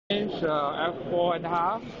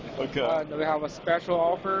F4.5. Okay. And we have a special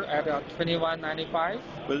offer at $21.95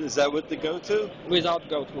 But is that with the go-to? without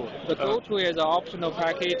go-to. The go-to is an optional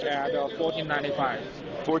package at $14.95.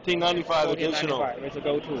 $14.95 additional. $14.95 is a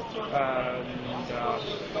go-to.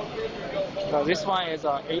 This one is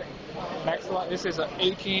next one. This is an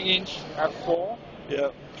 18-inch F4.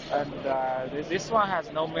 Yep. And this one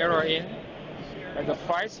has no mirror in. And the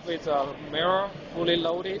price with a mirror fully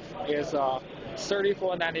loaded is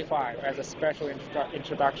 $34.95 as a special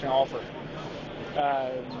introduction offer.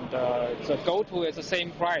 And the go-to is the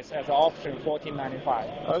same price as the option,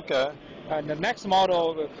 $14.95. Okay. And the next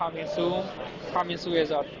model will coming soon. Coming soon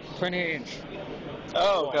is a 20-inch.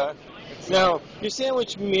 Oh, okay. Now, your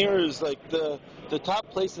sandwich mirrors, like the top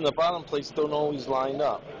place and the bottom place don't always line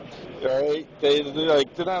up, right? They're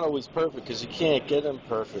not always perfect because you can't get them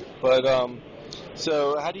perfect. But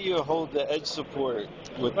so how do you hold the edge support?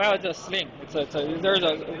 Well, it's a sling.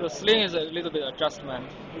 The sling is a little bit adjustment,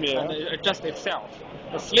 Yeah. and it adjusts itself.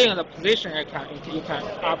 The sling, the position you can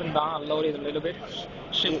up and down, load it a little bit,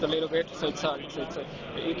 shift a little bit, so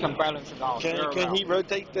you can balance it out. Can he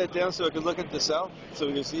rotate that down so I can look at the cell, so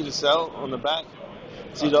we can see the cell on the back?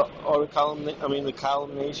 See the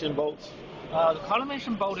collimation bolts. The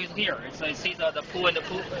collimation bolt is here. See the pull and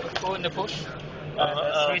the push.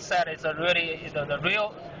 The three set is the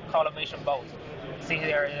real collimation bolt. See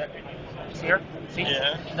here? See?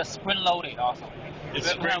 Yeah. The spring loaded also. It's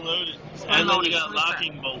spring loaded. And then you got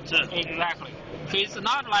locking bolts too. Exactly. So it's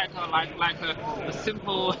not like a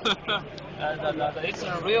simple. It's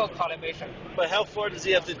a real collimation. But how far does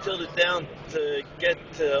he have to tilt it down to get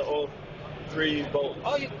to all three bolts?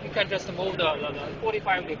 Oh, you can just move the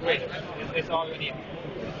 45 degrees. It's all you need.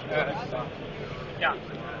 Yeah.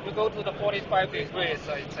 You go to the 45 degrees.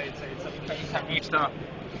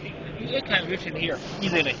 You can reach it here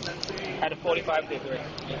easily at 45 degrees.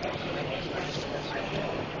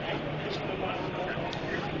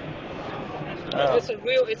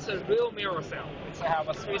 It's a real mirror cell. It's have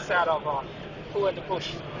a three set of pull and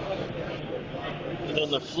push. And on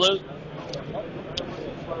the float,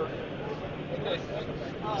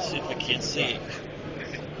 let's see if I can see it.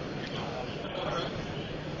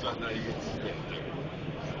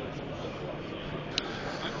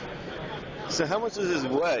 So how much does this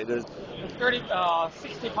weigh?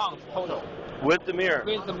 60 pounds total. With the mirror?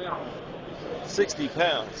 With the mirror. 60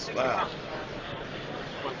 pounds. Wow.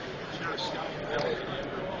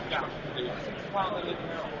 Yeah. 60 pounds with the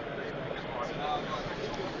mirror.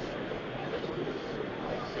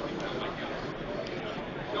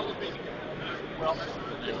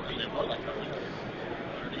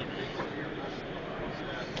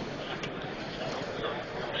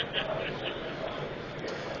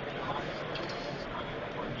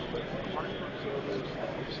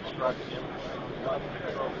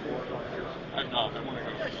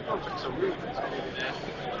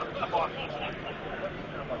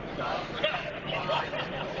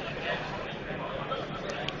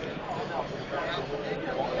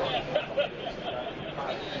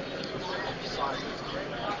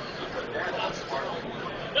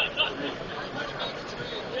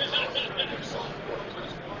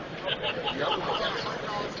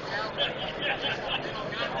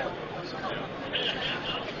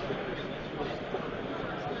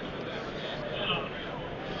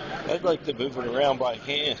 I'd like to move it around by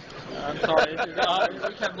hand. I'm sorry. We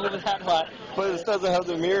can move it that way. But it doesn't have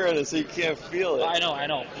the mirror in it, so you can't feel it. I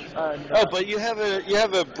know. But you have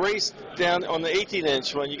a brace down on the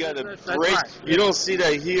 18-inch one. You got a That's brace. right. You don't see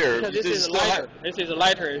that here. This is lighter. This is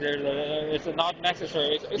lighter. It's not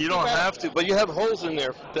necessary. You don't have to, but you have holes in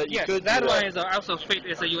there that you could. That do one is also fit.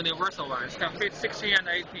 It's a universal one. It can fit 16 and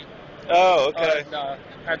 18. Oh, okay.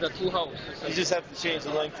 At the two holes. You just have to change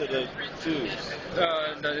the length of the tubes.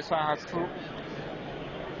 This one has two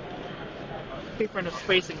different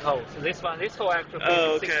spacing holes. So this hole actually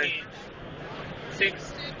fits 16.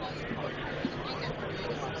 6.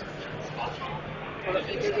 So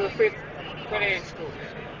it will fit 20-inch too.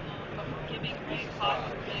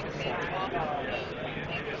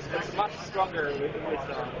 It's much stronger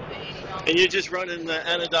with And you're just running the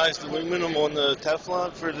anodized aluminum on the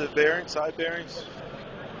Teflon for the bearings, side bearings?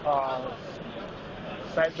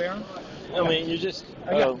 Side bearing? I mean, you just...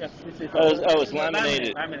 Yes. It's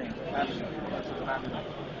laminated. Laminate.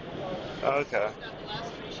 Oh, okay.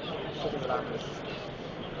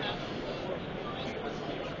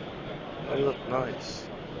 They look nice.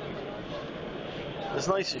 It's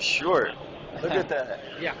nice and short. Look at that.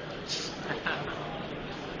 Yeah.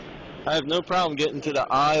 I have no problem getting to the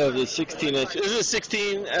eye of the 16 inch. Is it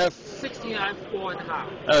 16 f? 16 f4.5.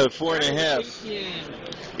 Oh, 4.5. 18.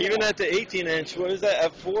 Even at the 18 inch, what is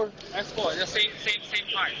that? F4? F4, the same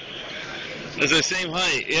height. It's the same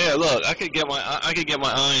height. Yeah, look, I could get my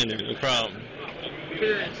eye in there, no problem. You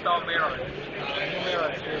didn't install mirror.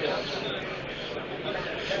 Mirror is really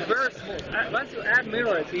it's very smooth. Once you add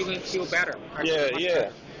mirror, it's even feel better. Yeah, yeah.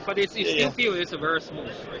 Better. But you still feel it's very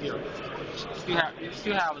smooth right here. You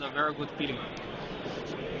still have a very good feeling.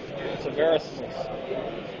 It's a very smooth.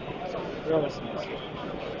 Very smooth.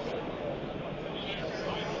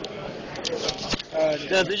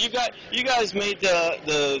 Now, did you guys made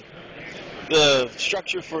the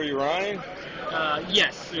structure for Orion?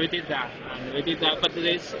 Yes, we did that. And we did that, but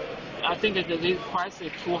I think that this price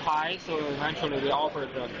is too high, so eventually we offered.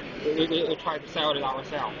 We tried to sell it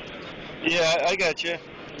ourselves. Yeah, I got you.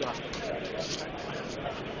 Yeah.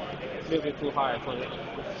 A little bit too high for it.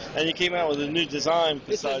 And you came out with a new design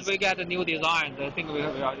besides. We got a new design. I think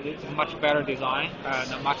it's a much better design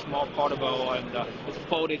and much more portable, and it's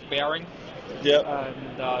folded bearing. Yep.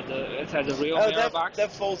 And it has a real mirror box.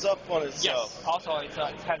 That folds up on itself. Yes. Also, it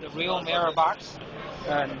has a real mirror box.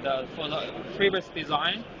 And for the previous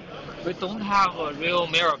design, we don't have a real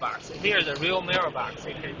mirror box. Here's a real mirror box.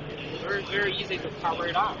 It's very, very easy to cover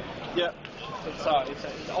it up. Yep.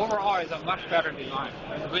 Overall, it's a much better design.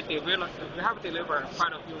 And we have delivered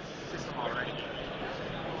quite a few systems already.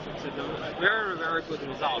 It's a very, very good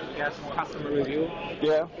result. We got some customer review.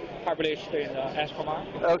 Yeah. Published in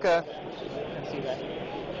Astromark. Okay. You can see that.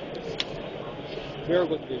 Very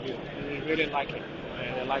good review. We really like it.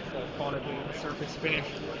 And they like the quality, the surface finish.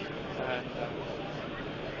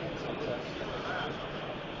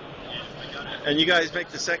 And you guys make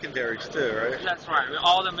the secondaries too, right? That's right.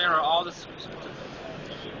 All the mirror, all the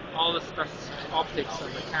optics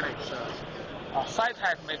and mechanics.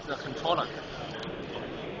 SciTech makes the controller.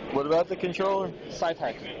 What about the controller?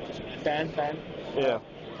 SciTech. Fan. Yeah.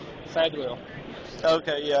 Side wheel.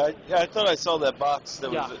 Okay, yeah. I thought I saw that box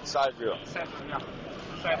that was at side wheel. Yeah.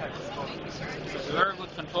 SciTech controller. It's a very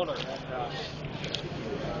good controller, and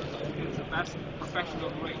it's the best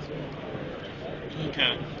professional grade.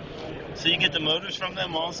 Okay. So you get the motors from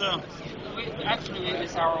them also? Actually,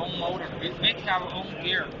 it's our own motor. We make our own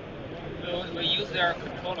gear. We use their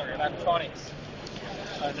controller, electronics,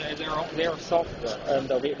 and their software, and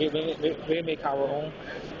we make our own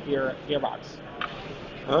gearbox.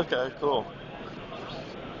 Okay, cool.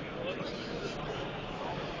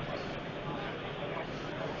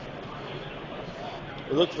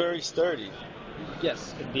 It looks very sturdy.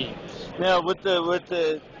 Yes, indeed. Now with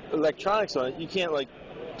the electronics on it, you can't like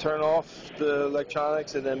turn off the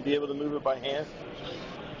electronics and then be able to move it by hand?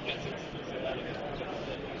 You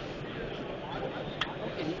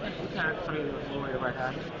can actually lower it by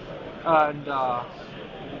hand. And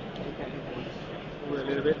you can move it a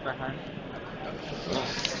little bit by hand.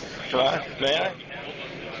 Try? May I?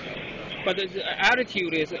 But the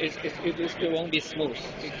attitude it won't be smooth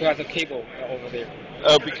because the cable over there.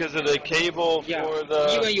 Oh, because of the cable for the.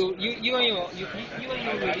 Even you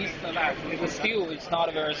release the latch, it's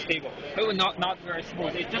not very stable. It will not very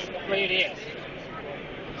smooth. It's just the way it is.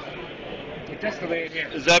 It's just the way it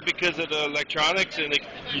is. Is that because of the electronics and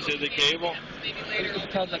you said the cable? It's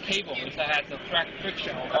because the cable has the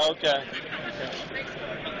friction over there. Okay.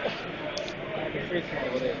 The friction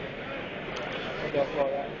over there.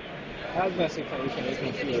 Therefore, as best you can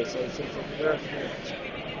see it's very smooth.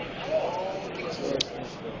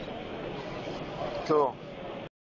 Cool.